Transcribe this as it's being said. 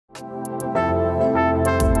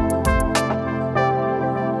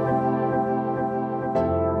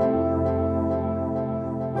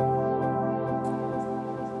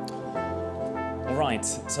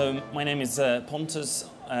Right, so my name is Pontus,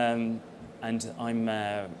 and I'm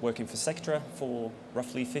working for Sectra for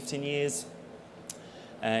roughly 15 years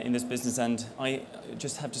in this business, and I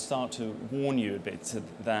just have to start to warn you a bit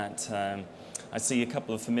that I see a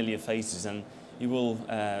couple of familiar faces, and you will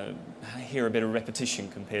hear a bit of repetition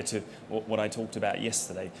compared to what I talked about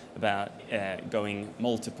yesterday, about going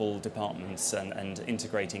multiple departments and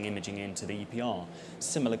integrating imaging into the EPR.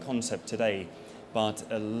 Similar concept today, but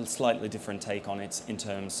a slightly different take on it in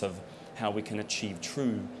terms of how we can achieve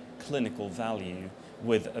true clinical value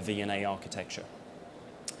with a VNA architecture.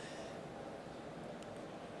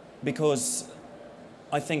 Because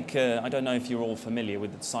I think, I don't know if you're all familiar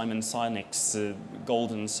with Simon Sinek's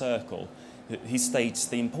golden circle. He states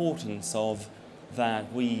the importance of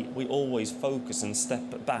that we always focus and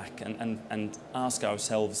step back and ask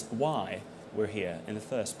ourselves why we're here in the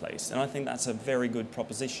first place. And I think that's a very good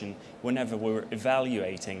proposition whenever we're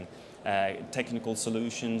evaluating technical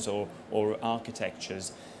solutions or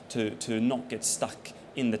architectures, to not get stuck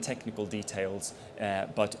in the technical details,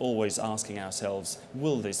 but always asking ourselves,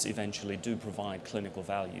 will this eventually provide clinical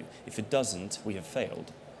value? If it doesn't, we have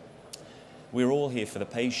failed. We're all here for the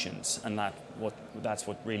patients, and that's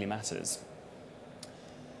what really matters.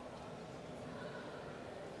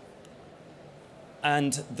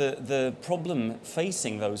 And the problem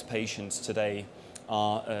facing those patients today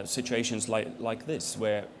are situations like this,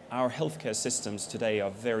 where our healthcare systems today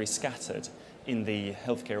are very scattered in the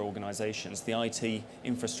healthcare organizations. The IT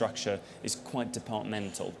infrastructure is quite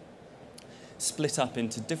departmental, split up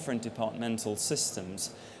into different departmental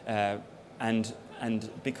systems, and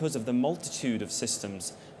because of the multitude of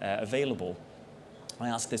systems available, I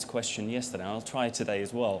asked this question yesterday, and I'll try it today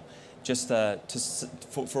as well. Just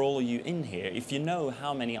for all of you in here, if you know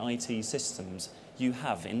how many IT systems you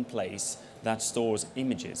have in place that stores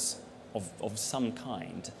images of some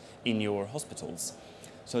kind in your hospitals.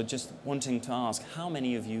 So just wanting to ask, how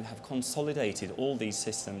many of you have consolidated all these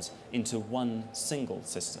systems into one single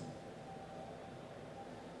system?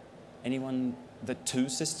 Anyone that 2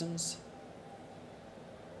 systems?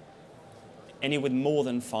 Any with more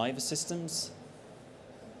than 5 systems?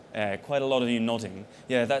 Quite a lot of you nodding.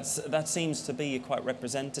 Yeah, that seems to be quite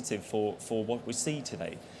representative for what we see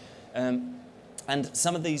today. And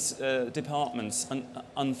some of these departments,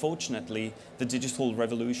 unfortunately, the digital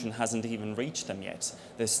revolution hasn't even reached them yet.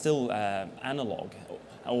 They're still analog,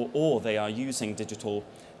 or they are using digital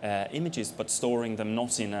images, but storing them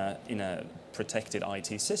not in a protected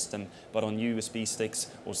IT system, but on USB sticks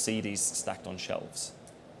or CDs stacked on shelves.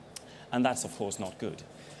 And that's, of course, not good.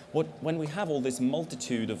 When we have all this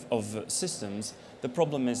multitude of systems, the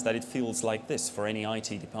problem is that it feels like this for any IT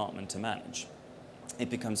department to manage. It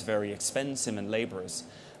becomes very expensive and laborious,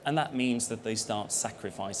 and that means that they start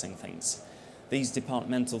sacrificing things. These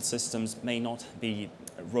departmental systems may not be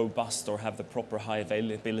robust or have the proper high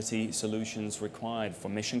availability solutions required for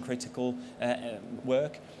mission-critical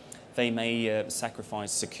work. They may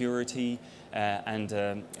sacrifice security, and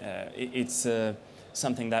it's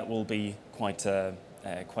something that will be quite a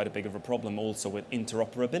big of a problem also with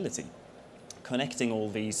interoperability. Connecting all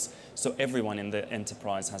these so everyone in the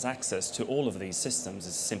enterprise has access to all of these systems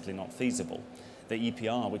is simply not feasible. The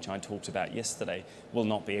EPR, which I talked about yesterday, will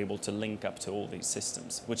not be able to link up to all these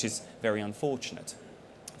systems, which is very unfortunate.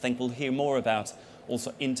 I think we'll hear more about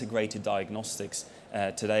also integrated diagnostics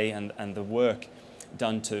today, and the work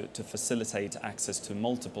done to facilitate access to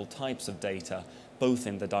multiple types of data, both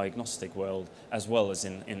in the diagnostic world as well as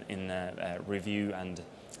in review and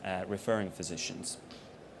referring physicians.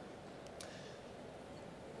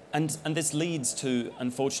 And this leads to,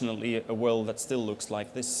 unfortunately, a world that still looks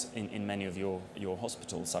like this in many of your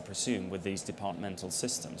hospitals, I presume, with these departmental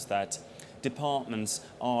systems, that departments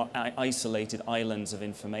are isolated islands of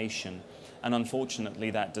information, and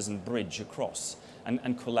unfortunately that doesn't bridge across.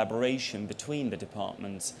 And collaboration between the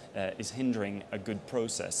departments is hindering a good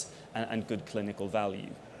process and good clinical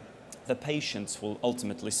value. The patients will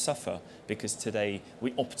ultimately suffer because today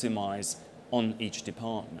we optimize on each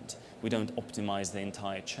department. We don't optimize the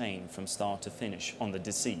entire chain from start to finish on the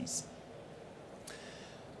disease.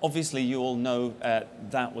 Obviously, you all know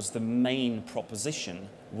that was the main proposition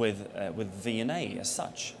with VNA as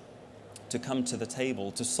such, to come to the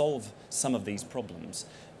table to solve some of these problems.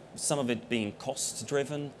 Some of it being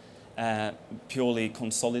cost-driven, purely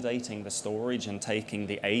consolidating the storage and taking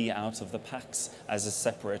the A out of the packs as a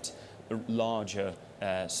separate, larger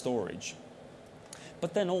storage.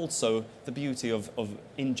 But then also the beauty of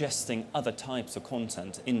ingesting other types of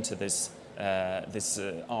content into this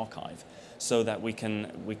archive, so that we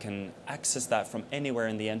can access that from anywhere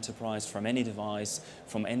in the enterprise, from any device,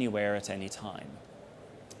 from anywhere at any time.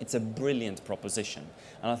 It's a brilliant proposition,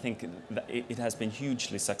 and I think that it has been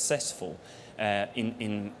hugely successful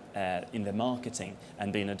in the marketing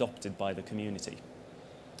and been adopted by the community.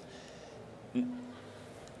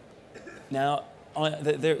 Now,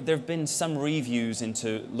 there have been some reviews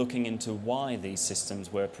into looking into why these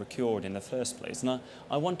systems were procured in the first place, and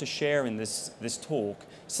I want to share in this talk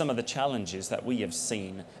some of the challenges that we have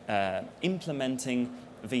seen implementing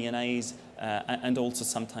VNAs and also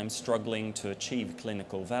sometimes struggling to achieve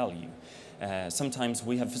clinical value. Sometimes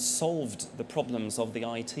we have solved the problems of the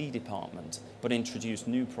IT department but introduced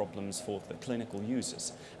new problems for the clinical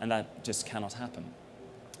users, and that just cannot happen.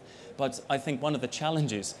 But I think one of the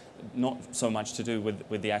challenges, not so much to do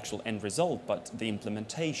with the actual end result, but the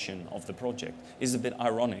implementation of the project, is a bit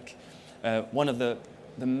ironic. One of the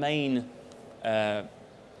main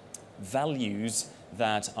values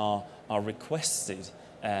that are requested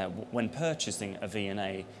when purchasing a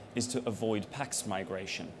VNA is to avoid PACS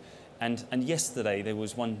migration. And yesterday there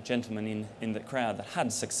was one gentleman in the crowd that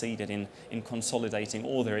had succeeded in consolidating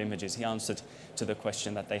all their images. He answered to the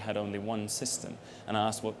question that they had only one system. And I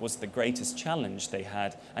asked what was the greatest challenge they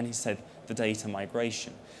had, and he said the data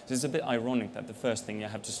migration. So it's a bit ironic that the first thing you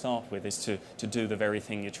have to start with is to do the very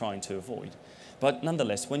thing you're trying to avoid. But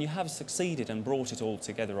nonetheless, when you have succeeded and brought it all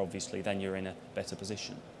together, obviously, then you're in a better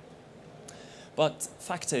position. But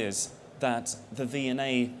fact is that the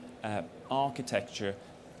VNA architecture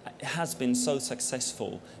has been so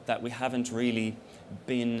successful that we haven't really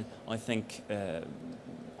been, I think,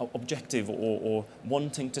 objective or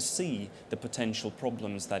wanting to see the potential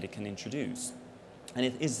problems that it can introduce. And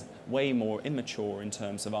it is way more immature in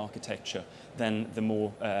terms of architecture than the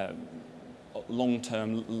more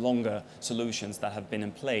long-term, longer solutions that have been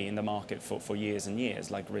in play in the market for years and years,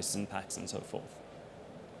 like RIS and PACS and so forth.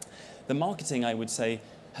 The marketing, I would say,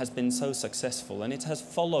 has been so successful, and it has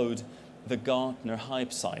followed the Gartner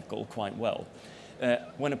hype cycle quite well.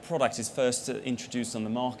 When a product is first introduced on the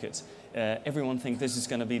market, everyone thinks this is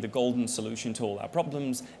going to be the golden solution to all our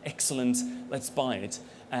problems, excellent, let's buy it.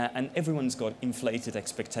 And everyone's got inflated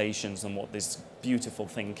expectations on what this beautiful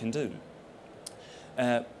thing can do.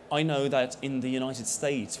 I know that in the United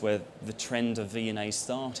States, where the trend of VNA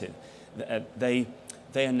started,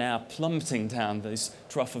 they are now plummeting down this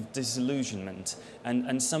trough of disillusionment,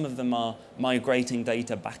 and some of them are migrating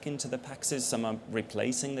data back into the PACSes, some are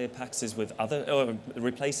replacing their PACSes with other, or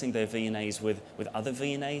replacing their VNAs with other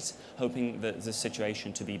VNAs, hoping the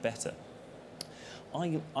situation to be better.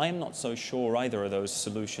 I am not so sure either of those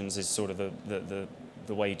solutions is sort of the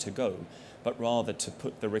way to go, but rather to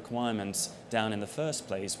put the requirements down in the first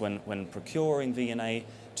place when procuring VNA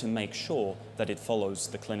to make sure that it follows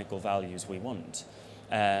the clinical values we want.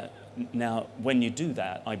 Now, when you do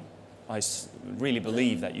that, I really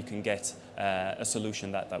believe that you can get a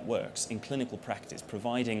solution that works in clinical practice,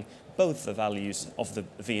 providing both the values of the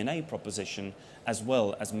VNA proposition as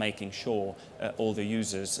well as making sure all the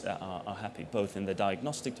users are happy, both in the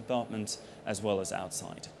diagnostic department as well as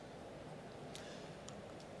outside.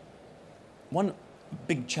 One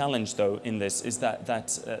big challenge, though, in this is that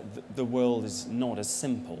the world is not as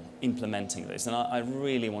simple implementing this, and I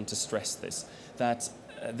really want to stress this, that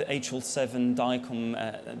the HL7,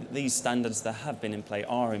 DICOM, these standards that have been in play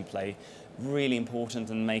are in play, really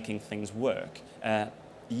important in making things work.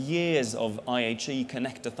 Years of IHE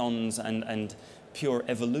connectathons and pure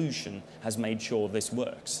evolution has made sure this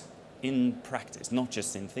works in practice, not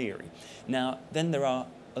just in theory. Now, then there are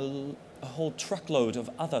a whole truckload of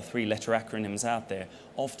other three-letter acronyms out there,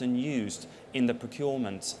 often used in the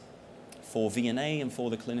procurement for VNA and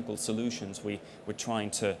for the clinical solutions we're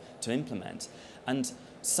trying to implement. And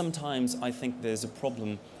sometimes I think there's a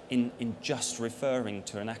problem in just referring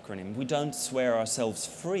to an acronym. We don't swear ourselves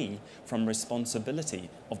free from responsibility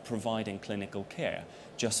of providing clinical care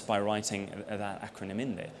just by writing that acronym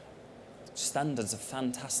in there. Standards are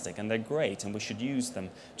fantastic and they're great, and we should use them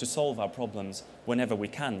to solve our problems whenever we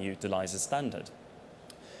can utilize a standard.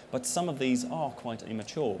 But some of these are quite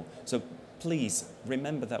immature, so please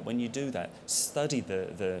remember that when you do that, study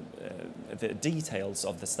the details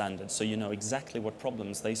of the standards so you know exactly what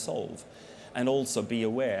problems they solve. And also be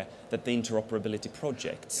aware that the interoperability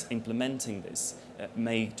projects implementing this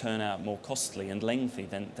may turn out more costly and lengthy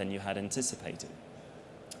than you had anticipated.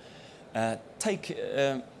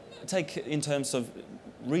 Take in terms of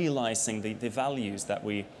realizing the values that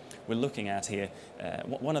we're looking at here,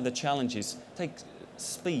 one of the challenges, take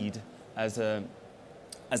speed as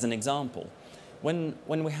an example. When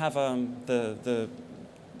we have the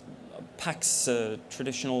PACS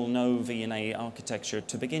traditional no VNA architecture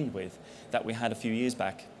to begin with that we had a few years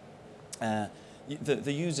back,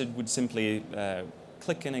 the user would simply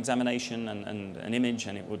click an examination and an image,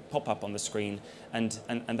 and it would pop up on the screen, and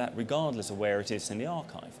that regardless of where it is in the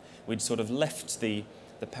archive. We'd sort of left the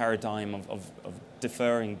paradigm of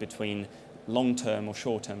differing between long-term or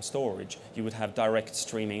short-term storage. You would have direct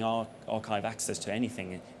streaming archive access to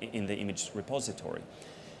anything in the image repository.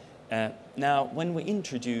 Now, when we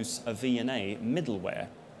introduce a VNA middleware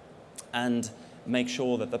and make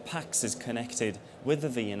sure that the PACS is connected with the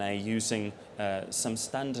VNA using some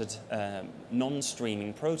standard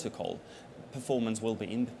non-streaming protocol, performance will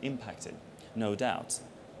be impacted, no doubt.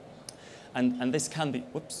 And this can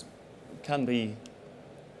be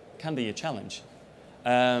a challenge.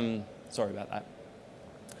 Sorry about that.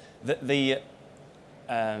 The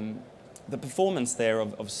performance there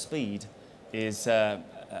of speed is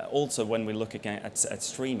also when we look again at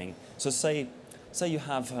streaming. So say you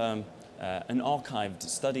have an archived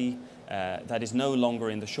study that is no longer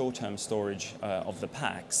in the short-term storage of the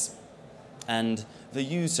PACS, and the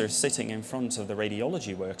user sitting in front of the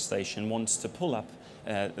radiology workstation wants to pull up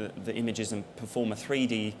the images and perform a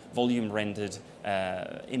 3D volume-rendered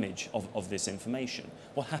image of this information.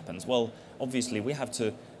 What happens? Well, obviously we have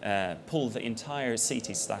to pull the entire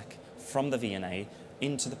CT stack from the VNA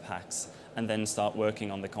into the PACS and then start working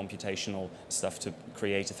on the computational stuff to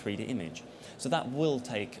create a 3D image. So that will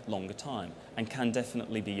take longer time and can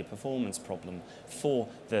definitely be a performance problem for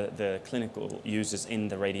the clinical users in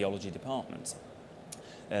the radiology department.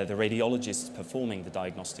 The radiologists performing the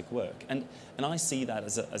diagnostic work. And I see that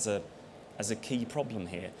as a key problem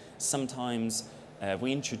here. Sometimes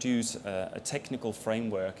we introduce a technical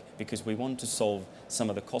framework because we want to solve some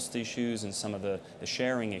of the cost issues and some of the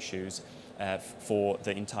sharing issues for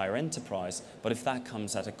the entire enterprise, but if that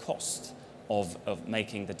comes at a cost of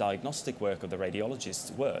making the diagnostic work of the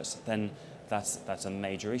radiologists worse, then that's a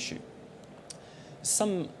major issue.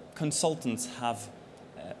 Some consultants have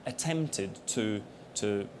attempted to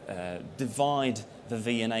divide the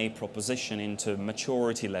VNA proposition into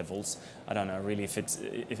maturity levels. I don't know really if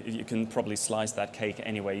you can probably slice that cake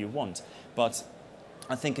any way you want, but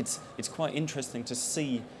I think it's quite interesting to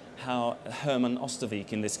see how Herman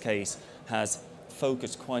Ostervik in this case has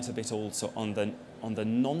focused quite a bit also on the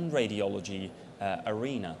non-radiology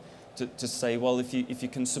arena to say, well, if you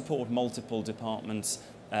can support multiple departments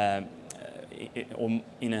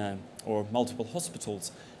or multiple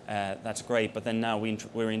hospitals, that's great. But then now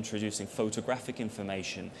we're introducing photographic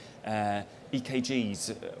information,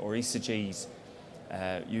 EKGs or ECGs.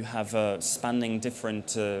 You have spanning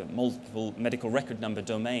different multiple medical record number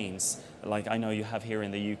domains. Like I know you have here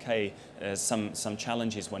in the UK some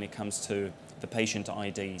challenges when it comes to the patient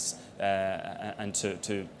IDs and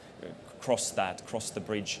to cross the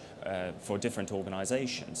bridge for different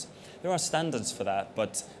organizations. There are standards for that,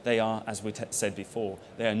 but they are, as we said before,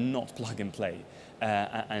 they are not plug and play,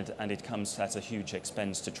 and it comes at a huge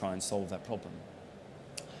expense to try and solve that problem.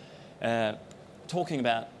 Talking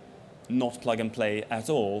about not plug and play at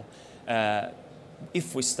all,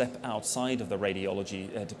 if we step outside of the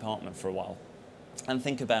radiology department for a while and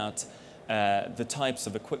think about the types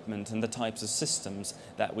of equipment and the types of systems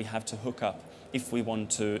that we have to hook up if we want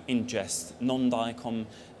to ingest non-DICOM,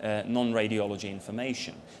 non-radiology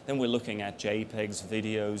information, then we're looking at JPEGs,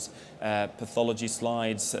 videos, pathology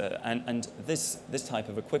slides, and this type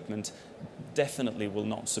of equipment definitely will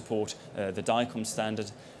not support the DICOM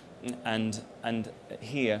standard. And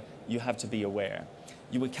here you have to be aware.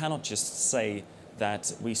 We cannot just say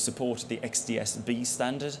that we support the XDS-B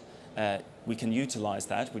standard. We can utilize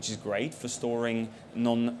that, which is great for storing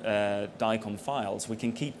non-DICOM files. We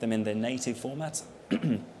can keep them in their native formats.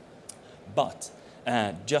 But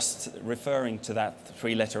just referring to that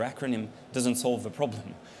three-letter acronym doesn't solve the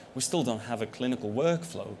problem. We still don't have a clinical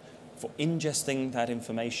workflow for ingesting that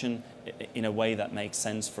information in a way that makes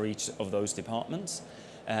sense for each of those departments.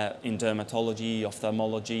 In dermatology,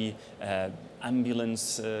 ophthalmology,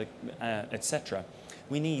 ambulance, etc.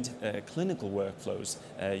 We need clinical workflows,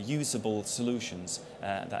 usable solutions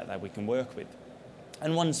that we can work with.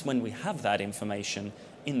 And when we have that information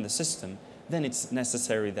in the system, then it's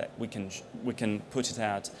necessary that we can put it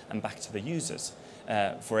out and back to the users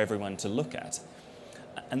for everyone to look at.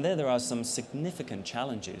 And there are some significant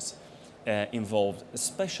challenges involved,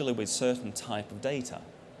 especially with certain type of data.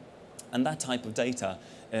 And that type of data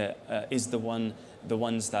is the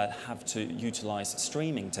ones that have to utilize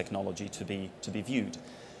streaming technology to be viewed.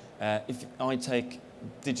 If I take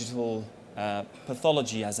digital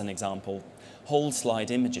pathology as an example, whole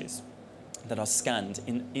slide images that are scanned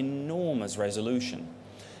in enormous resolution.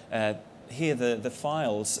 Here the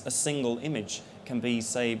files, a single image can be,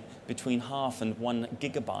 say, between 0.5 and 1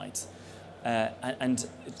 gigabyte. and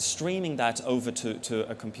streaming that over to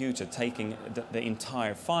a computer, taking the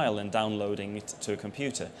entire file and downloading it to a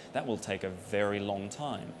computer, that will take a very long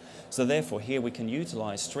time. So therefore, here we can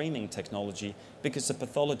utilize streaming technology because the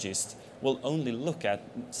pathologist will only look at,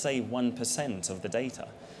 say, 1% of the data.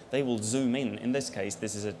 They will zoom in. In this case,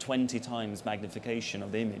 this is a 20 times magnification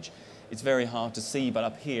of the image. It's very hard to see, but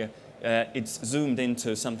up here, it's zoomed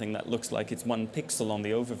into something that looks like it's 1 pixel on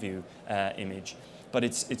the overview image. But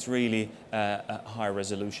it's really a high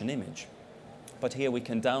resolution image. But here we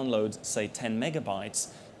can download, say, 10 megabytes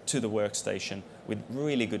to the workstation with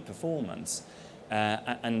really good performance.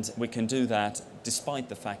 And we can do that despite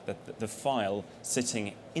the fact that the file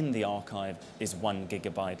sitting in the archive is 1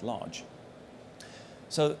 gigabyte large.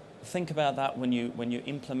 So think about that when you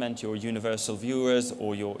implement your universal viewers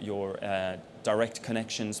or your direct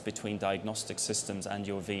connections between diagnostic systems and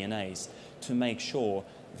your VNAs to make sure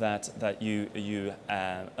that you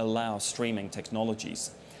allow streaming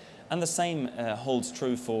technologies. And the same holds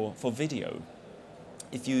true for video.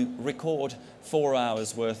 If you record 4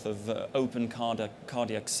 hours worth of open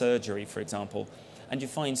cardiac surgery, for example, and you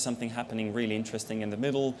find something happening really interesting in the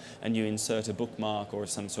middle, and you insert a bookmark or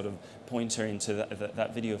some sort of pointer into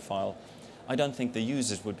that video file, I don't think the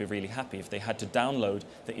users would be really happy if they had to download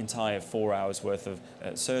the entire 4 hours worth of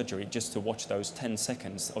surgery just to watch those 10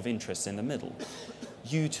 seconds of interest in the middle.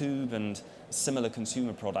 YouTube and similar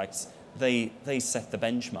consumer products, they set the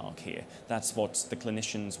benchmark here. That's what the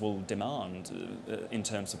clinicians will demand in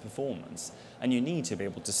terms of performance. And you need to be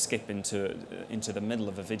able to skip into the middle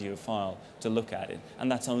of a video file to look at it.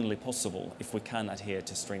 And that's only possible if we can adhere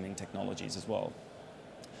to streaming technologies as well.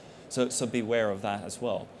 So beware of that as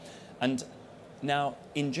well. And now,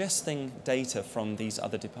 ingesting data from these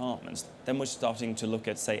other departments, then we're starting to look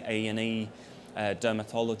at, say, A&E,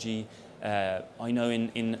 dermatology. I know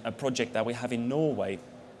in a project that we have in Norway,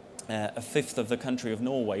 a fifth of the country of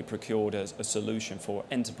Norway procured a solution for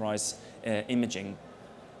enterprise imaging.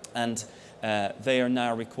 And they are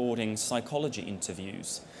now recording psychology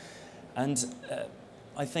interviews. And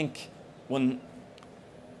I think when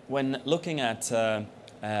looking at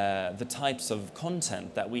the types of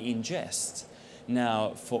content that we ingest now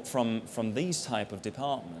from these type of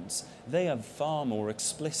departments, they are far more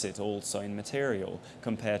explicit also in material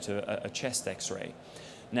compared to a chest X-ray.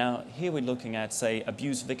 Now, here we're looking at, say,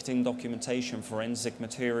 abuse victim documentation, forensic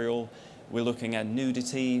material. We're looking at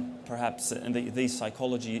nudity, perhaps, and these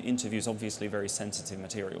psychology interviews, obviously very sensitive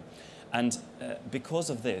material. And because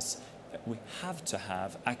of this, we have to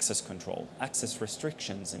have access control, access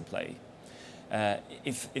restrictions in play.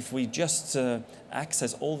 If we just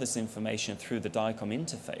access all this information through the DICOM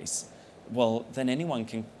interface, well, then anyone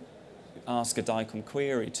can ask a DICOM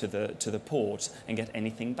query to the port and get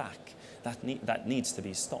anything back. That needs to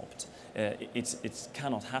be stopped. It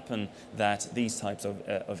cannot happen that these types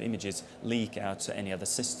of images leak out to any other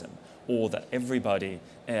system, or that everybody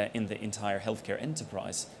in the entire healthcare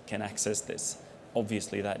enterprise can access this.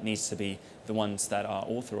 Obviously, that needs to be the ones that are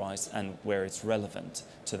authorized and where it's relevant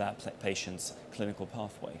to that patient's clinical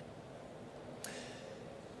pathway.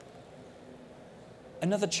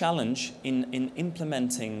 Another challenge in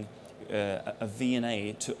implementing a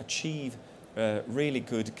VNA to achieve really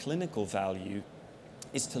good clinical value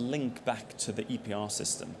is to link back to the EPR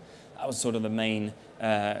system. That was sort of the main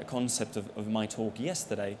concept of my talk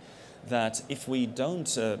yesterday, that if we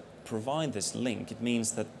don't provide this link, it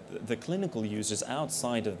means that the clinical users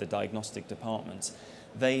outside of the diagnostic department,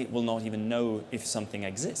 they will not even know if something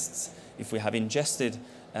exists. If we have ingested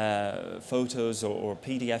photos or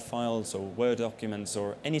PDF files or Word documents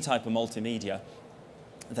or any type of multimedia,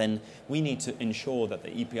 then we need to ensure that the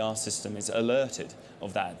EPR system is alerted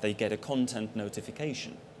of that. They get a content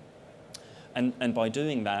notification. And by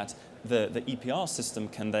doing that, the EPR system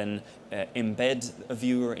can then embed a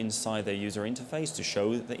viewer inside their user interface to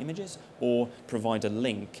show the images, or provide a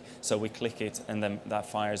link, so we click it and then that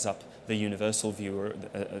fires up the universal viewer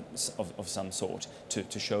of some sort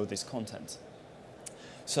to show this content.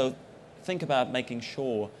 So think about making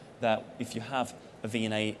sure that if you have a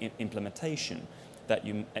VNA implementation, that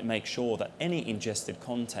you make sure that any ingested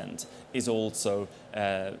content is also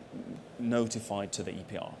notified to the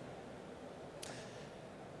EPR.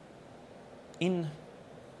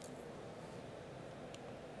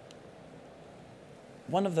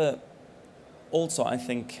 One of the, also I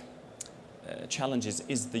think, challenges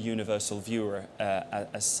is the universal viewer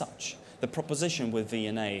as such. The proposition with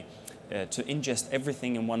VNA to ingest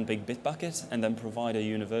everything in one big bit bucket and then provide a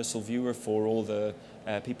universal viewer for all the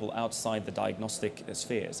people outside the diagnostic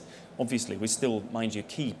spheres. Obviously, we still, mind you,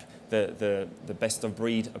 keep the best of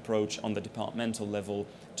breed approach on the departmental level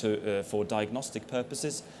for diagnostic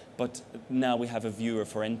purposes, but now we have a viewer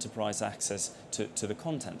for enterprise access to the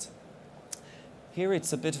content. Here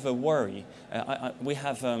it's a bit of a worry. We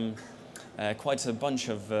have quite a bunch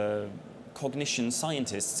of cognition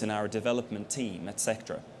scientists in our development team at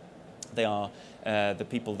Sectra. They are the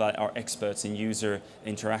people that are experts in user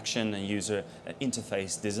interaction and user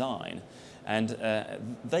interface design. And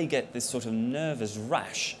they get this sort of nervous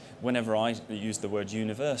rash whenever I use the word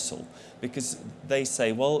universal, because they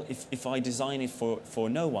say, well, if I design it for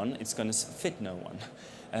no one, it's going to fit no one.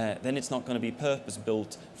 Then it's not going to be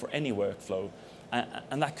purpose-built for any workflow,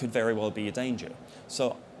 and that could very well be a danger.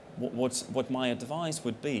 So what my advice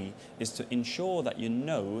would be is to ensure that you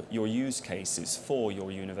know your use cases for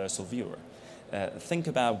your universal viewer. Think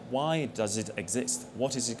about, why does it exist?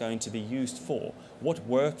 What is it going to be used for? What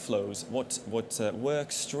workflows, what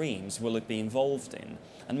work streams will it be involved in?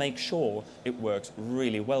 And make sure it works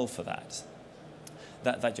really well for that.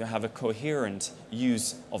 That you have a coherent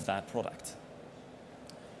use of that product.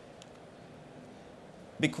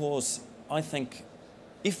 Because I think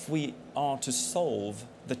if we are to solve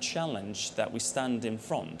the challenge that we stand in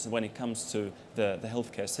front when it comes to the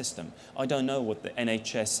healthcare system, I don't know what the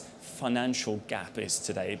NHS financial gap is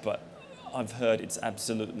today, but I've heard it's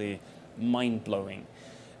absolutely mind-blowing.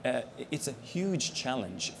 It's a huge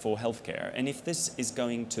challenge for healthcare, and if this is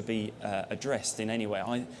going to be addressed in any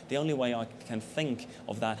way, the only way I can think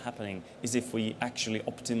of that happening is if we actually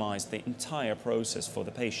optimize the entire process for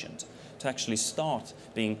the patient, to actually start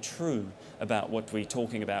being true about what we're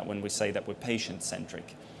talking about when we say that we're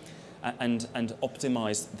patient-centric, and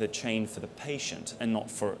optimize the chain for the patient and not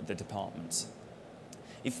for the departments.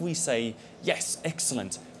 If we say, yes,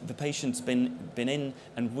 excellent, the patient's been in,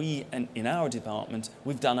 and in our department,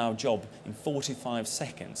 we've done our job in 45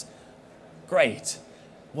 seconds. Great.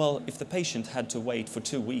 Well, if the patient had to wait for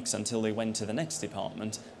 2 weeks until they went to the next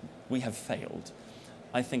department, we have failed.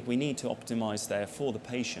 I think we need to optimize there for the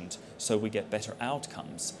patient so we get better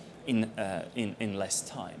outcomes in less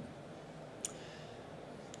time.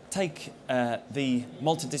 Take the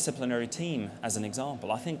multidisciplinary team as an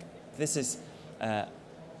example. I think this is a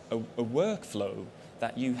workflow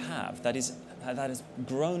that you have that has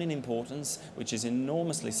grown in importance, which is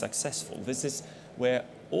enormously successful. This is where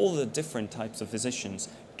all the different types of physicians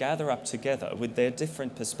gather up together with their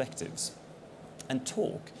different perspectives and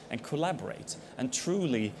talk and collaborate and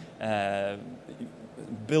truly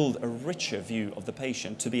build a richer view of the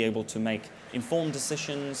patient to be able to make informed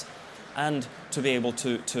decisions and to be able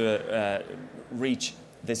to reach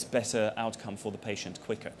this better outcome for the patient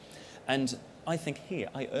quicker. And I think here,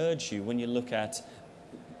 I urge you, when you look at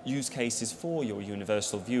use cases for your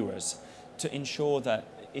universal viewers, to ensure that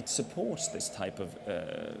it supports this type of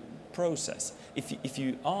process. If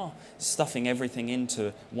you are stuffing everything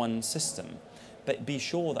into one system, but be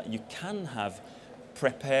sure that you can have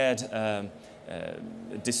prepared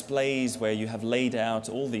displays where you have laid out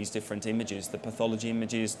all these different images, the pathology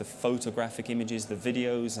images, the photographic images, the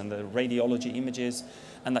videos and the radiology images,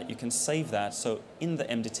 and that you can save that, so in the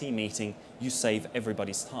MDT meeting you save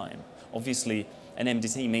everybody's time. Obviously an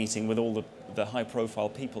MDT meeting with all the high profile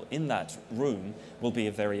people in that room will be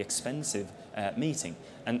a very expensive meeting,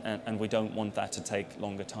 and we don't want that to take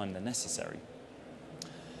longer time than necessary.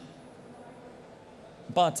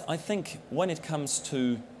 But I think when it comes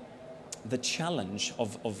to the challenge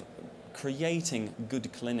of creating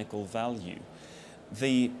good clinical value,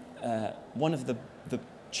 one of the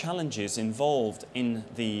challenges involved in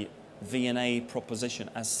the VNA proposition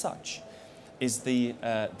as such is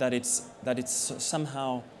that it's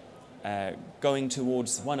somehow going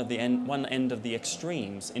towards one end of the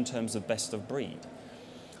extremes in terms of best of breed.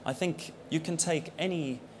 I think you can take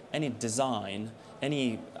any design,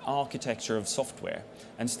 any architecture of software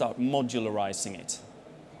and start modularizing it,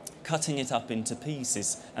 cutting it up into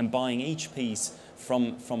pieces and buying each piece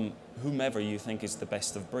from whomever you think is the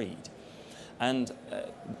best of breed. And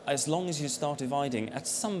as long as you start dividing, at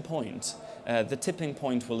some point the tipping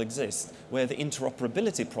point will exist where the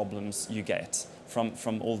interoperability problems you get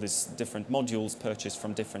from all these different modules purchased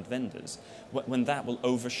from different vendors, when that will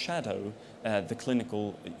overshadow the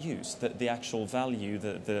clinical use, the actual value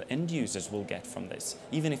the end users will get from this.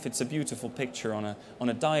 Even if it's a beautiful picture on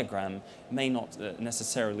a diagram, may not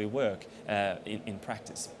necessarily work in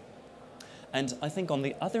practice. And I think on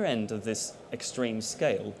the other end of this extreme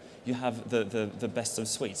scale, you have the best of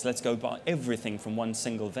suites. Let's go buy everything from one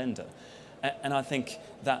single vendor. And I think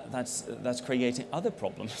that's creating other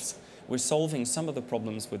problems. we're solving some of the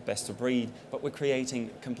problems with best of breed, but we're creating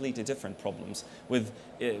completely different problems with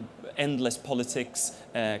endless politics,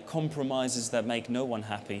 compromises that make no one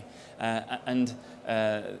happy, and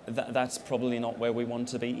that's probably not where we want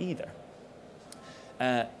to be either.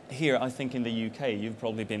 Here, I think in the UK, you've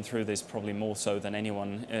probably been through this probably more so than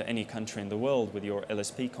anyone, any country in the world with your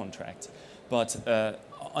LSP contract. But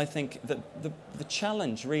I think that the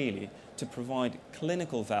challenge really to provide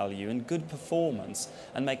clinical value and good performance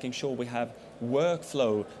and making sure we have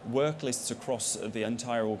workflow, work lists across the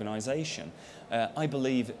entire organization, I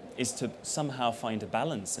believe is to somehow find a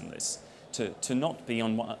balance in this, to not be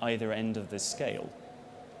on either end of this scale.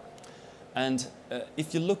 And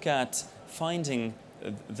if you look at finding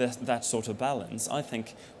that sort of balance, I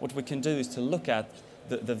think what we can do is to look at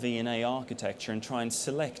the VNA architecture and try and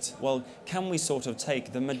select, well, can we sort of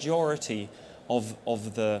take the majority of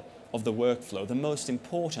the workflow, the most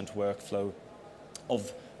important workflow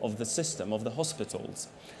of the system, of the hospitals,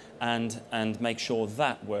 and make sure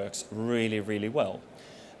that works really, really well.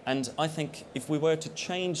 And I think if we were to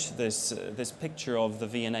change this picture of the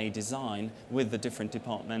VNA design with the different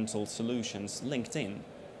departmental solutions linked in,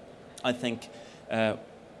 I think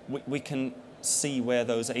we can see where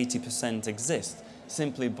those 80% exist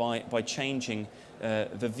simply by changing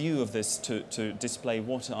the view of this to display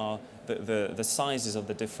what are the sizes of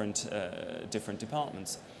the different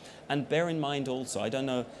departments. And bear in mind also, I don't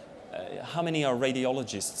know how many are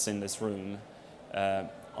radiologists in this room.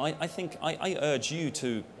 I think I urge you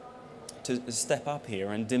to step up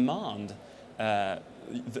here and demand a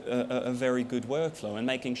very good workflow and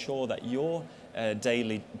making sure that your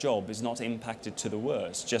daily job is not impacted to the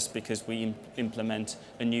worst just because we implement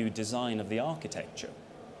a new design of the architecture.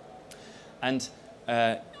 And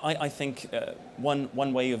I think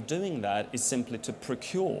one way of doing that is simply to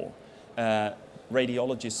procure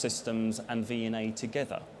radiology systems and VNA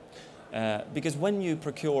together. Because when you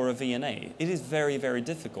procure a VNA, it is very, very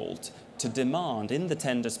difficult to demand in the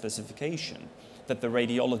tender specification that the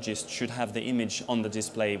radiologist should have the image on the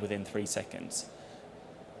display within 3 seconds.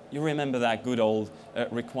 You remember that good old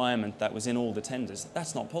requirement that was in all the tenders.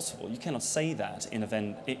 That's not possible. You cannot say that in a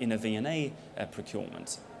VNA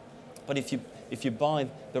procurement. But if you buy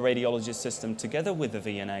the radiologist system together with the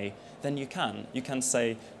VNA, then you can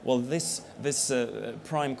say, well, this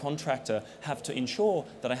prime contractor have to ensure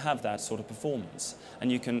that I have that sort of performance,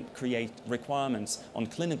 and you can create requirements on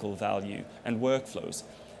clinical value and workflows.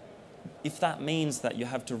 If that means that you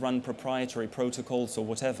have to run proprietary protocols or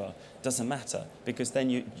whatever, doesn't matter, because then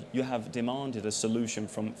you have demanded a solution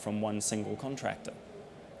from one single contractor.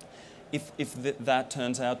 If that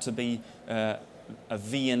turns out to be a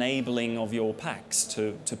V-enabling of your packs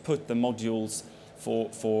to put the modules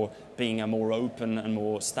for being a more open and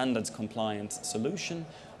more standards compliant solution,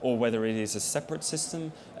 or whether it is a separate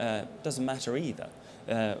system, doesn't matter either.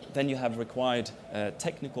 Then you have required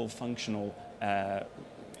technical, functional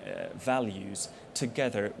values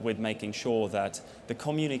together with making sure that the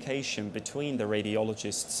communication between the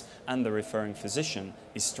radiologists and the referring physician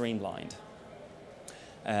is streamlined.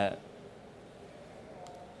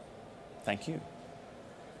 Thank you.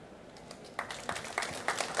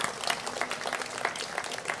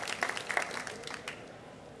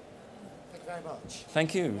 Thank you very much.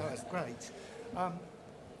 Thank you. That was great. I'll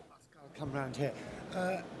come round here.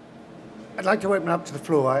 I'd like to open up to the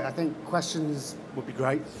floor. I think questions would be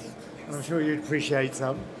great, and I'm sure you'd appreciate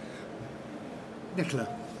some. Nicola.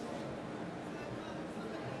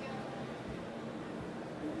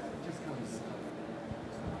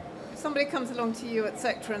 If somebody comes along to you at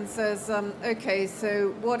Sectra and says, okay,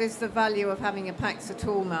 so what is the value of having a PACS at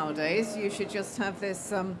all nowadays? You should just have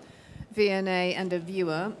this VNA and a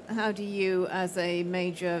viewer. How do you, as a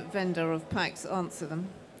major vendor of PACS, answer them?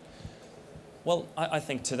 Well, I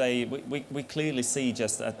think today we clearly see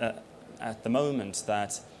just at the moment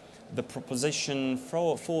that the proposition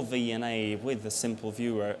for VNA with the simple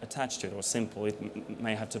viewer attached to it, or simple, it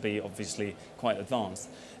may have to be obviously quite advanced,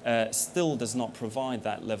 still does not provide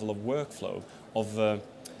that level of workflow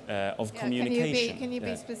of communication. Can you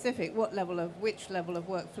be specific? Which level of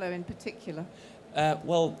workflow in particular?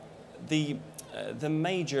 Well, the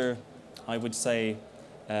major, I would say,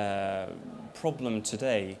 problem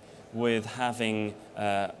today with having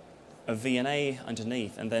a VNA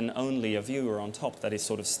underneath and then only a viewer on top that is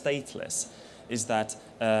sort of stateless, is that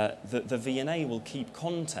the VNA will keep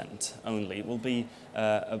content only. It will be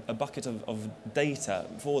a bucket of data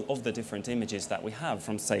of the different images that we have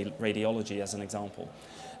from, say, radiology as an example.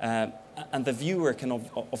 And the viewer can,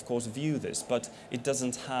 of course, view this, but it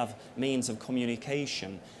doesn't have means of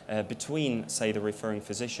communication between, say, the referring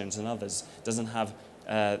physicians and others, doesn't have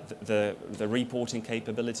the reporting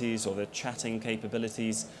capabilities or the chatting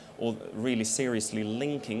capabilities, or really seriously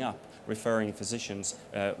linking up referring physicians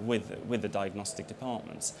with the diagnostic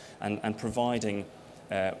departments, and providing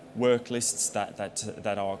work lists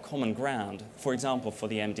that are common ground, for example, for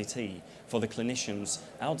the MDT, for the clinicians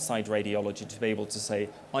outside radiology to be able to say,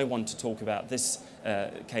 I want to talk about this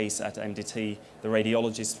case at MDT, the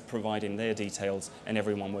radiologists providing their details, and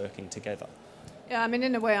everyone working together. Yeah, I mean,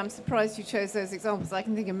 in a way, I'm surprised you chose those examples. I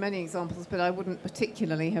can think of many examples, but I wouldn't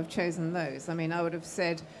particularly have chosen those. I mean, I would have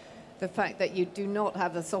said the fact that you do not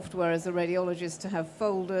have the software as a radiologist to have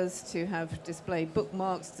folders, to have display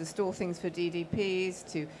bookmarks, to store things for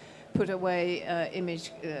DDPs, to put away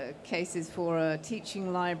image cases for a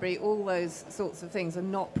teaching library, all those sorts of things are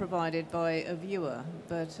not provided by a viewer.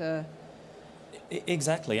 But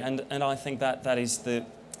exactly, and I think that is the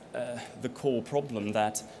core problem,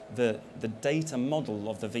 that the data model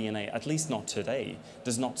of the VNA, at least not today,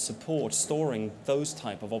 does not support storing those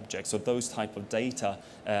type of objects or those type of data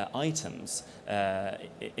items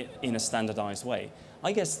in a standardized way.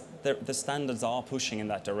 I guess the standards are pushing in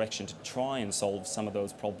that direction to try and solve some of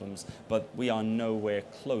those problems, but we are nowhere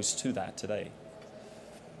close to that today.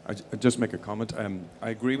 I just make a comment. I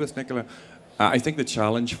agree with Nicola. I think the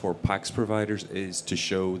challenge for PACS providers is to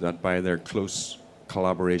show that by their close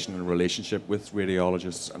collaboration and relationship with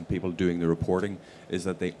radiologists and people doing the reporting is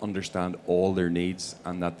that they understand all their needs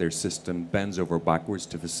and that their system bends over backwards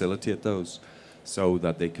to facilitate those, so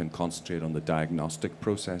that they can concentrate on the diagnostic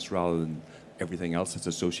process rather than everything else that's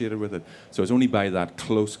associated with it. So it's only by that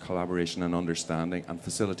close collaboration and understanding and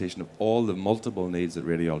facilitation of all the multiple needs that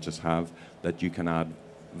radiologists have that you can add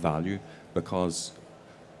value, because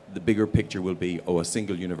the bigger picture will be, oh, a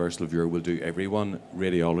single universal viewer will do everyone.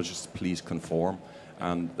 Radiologists, please conform.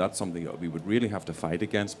 And that's something that we would really have to fight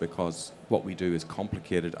against, because what we do is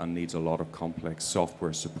complicated and needs a lot of complex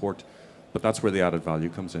software support. But that's where the added value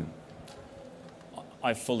comes in.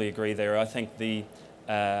 I fully agree there. I think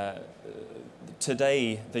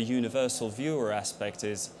today the universal viewer aspect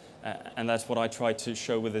is, and that's what I tried to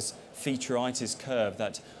show with this featureitis curve,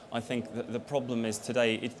 that I think the problem is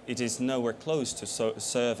today it is nowhere close to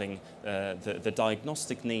serving the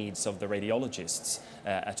diagnostic needs of the radiologists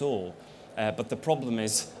at all. But the problem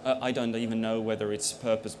is, I don't even know whether it's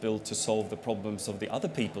purpose-built to solve the problems of the other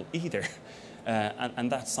people either.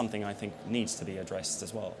 And that's something I think needs to be addressed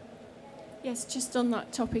as well. Yes, just on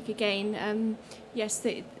that topic again, yes,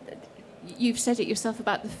 you've said it yourself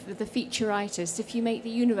about the featureitis. If you make the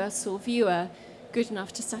universal viewer good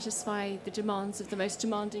enough to satisfy the demands of the most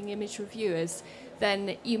demanding image reviewers,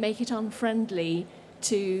 then you make it unfriendly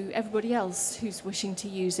to everybody else who's wishing to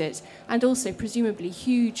use it, and also presumably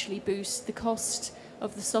hugely boost the cost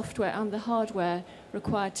of the software and the hardware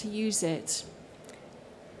required to use it.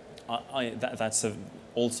 That's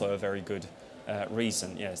also a very good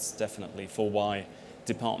reason, yes, definitely, for why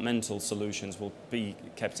departmental solutions will be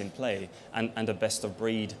kept in play, and a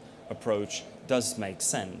best-of-breed approach does make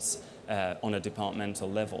sense on a departmental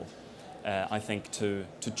level. I think to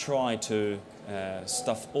try to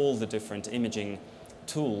stuff all the different imaging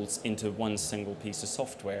tools into one single piece of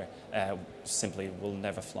software simply will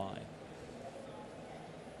never fly.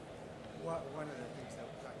 One of the things that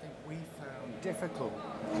I think we found difficult.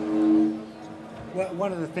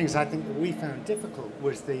 One of the things I think that we found difficult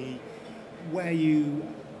was where you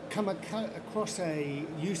come across a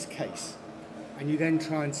use case and you then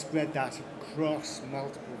try and spread that across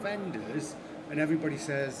multiple vendors, and everybody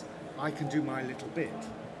says, I can do my little bit.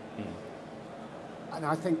 Mm. And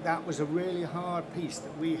I think that was a really hard piece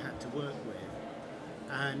that we had to work with,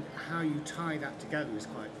 and how you tie that together is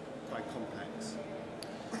quite complex.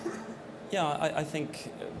 Yeah, I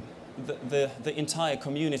think the entire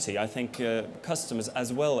community, I think customers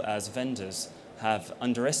as well as vendors have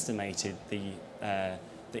underestimated the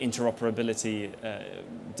interoperability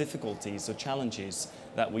difficulties or challenges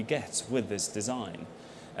that we get with this design.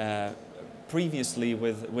 Previously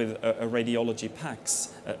with a radiology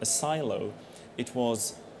PACS, a silo, it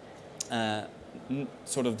was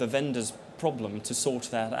sort of the vendor's problem to sort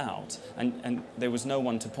that out, and there was no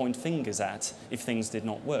one to point fingers at if things did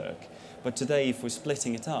not work. But today, if we're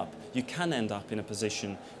splitting it up, you can end up in a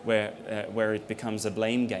position where it becomes a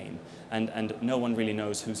blame game, and no one really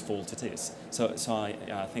knows whose fault it is. So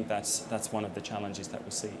I think that's one of the challenges that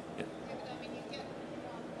we see. Yeah.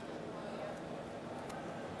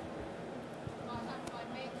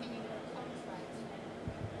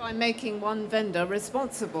 By making one vendor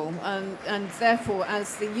responsible, and therefore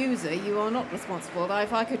as the user you are not responsible.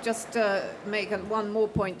 If I could just make one more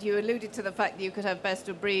point, you alluded to the fact that you could have best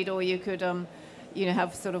of breed, or you could you know,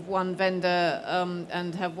 have sort of one vendor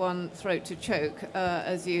and have one throat to choke,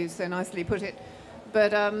 as you so nicely put it.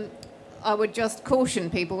 But I would just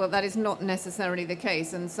caution people that that is not necessarily the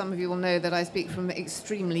case, and some of you will know that I speak from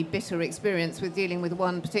extremely bitter experience with dealing with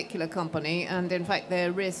one particular company, and in fact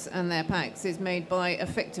their RIS and their PACS is made by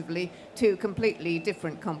effectively two completely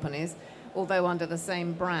different companies, although under the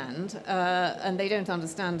same brand, and they don't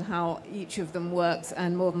understand how each of them works,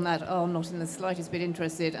 and more than that, are not in the slightest bit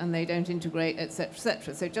interested, and they don't integrate, etc.,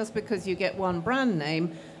 etc. So just because you get one brand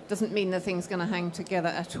name doesn't mean the thing's going to hang together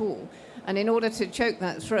at all. And in order to choke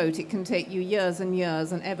that throat, it can take you years and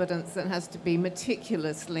years, and evidence that has to be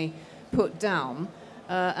meticulously put down.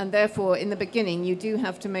 And therefore, in the beginning, you do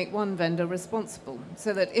have to make one vendor responsible,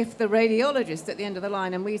 so that if the radiologist at the end of the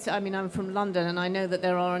line, and I mean, I'm from London, and I know that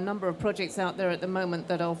there are a number of projects out there at the moment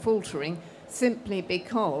that are faltering simply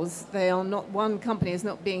because they are not, one company is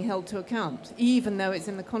not being held to account, even though it's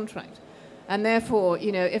in the contract. And therefore,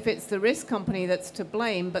 you know, if it's the risk company that's to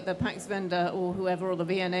blame, but the PACS vendor or whoever, or the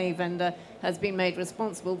VNA vendor has been made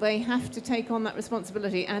responsible, they have to take on that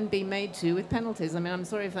responsibility and be made to with penalties. I mean, I'm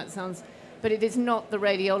sorry if that sounds... But it is not the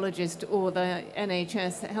radiologist or the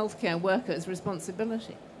NHS healthcare worker's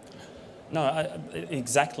responsibility. No,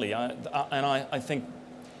 exactly. I think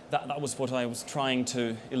that was what I was trying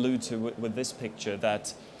to allude to with this picture,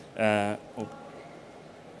 that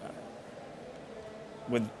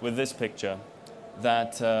with this picture,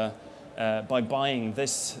 that by buying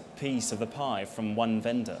this piece of the pie from one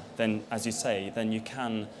vendor, then, as you say, then you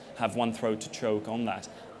can have one throat to choke on that.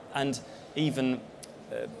 And even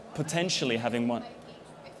potentially having one...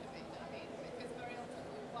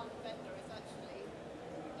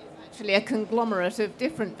 Actually a conglomerate of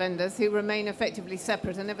different vendors who remain effectively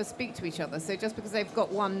separate and never speak to each other. So just because they've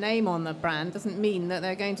got one name on the brand doesn't mean that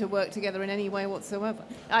they're going to work together in any way whatsoever.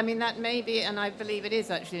 I mean, that may be, and I believe it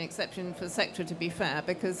is actually an exception for Sectra, to be fair,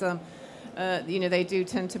 because you know, they do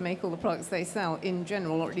tend to make all the products they sell in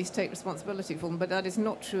general, or at least take responsibility for them, but that is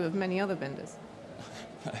not true of many other vendors.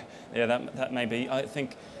 Yeah, that may be. I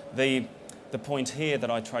think the point here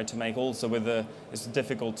that I tried to make also with it's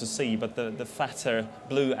difficult to see, but the fatter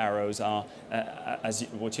blue arrows are,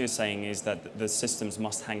 what you're saying is that the systems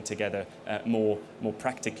must hang together more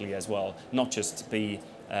practically as well, not just be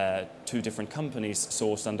two different companies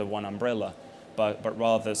sourced under one umbrella, but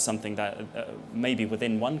rather something that maybe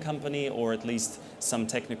within one company, or at least some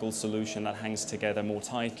technical solution that hangs together more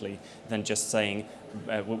tightly than just saying,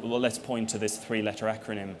 well, let's point to this three-letter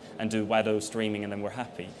acronym and do WADO streaming and then we're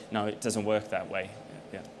happy. No, it doesn't work that way.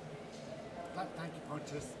 Yeah. Thank you,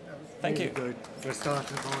 Pontus. That was Thank really you. Good for a start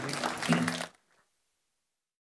of the morning.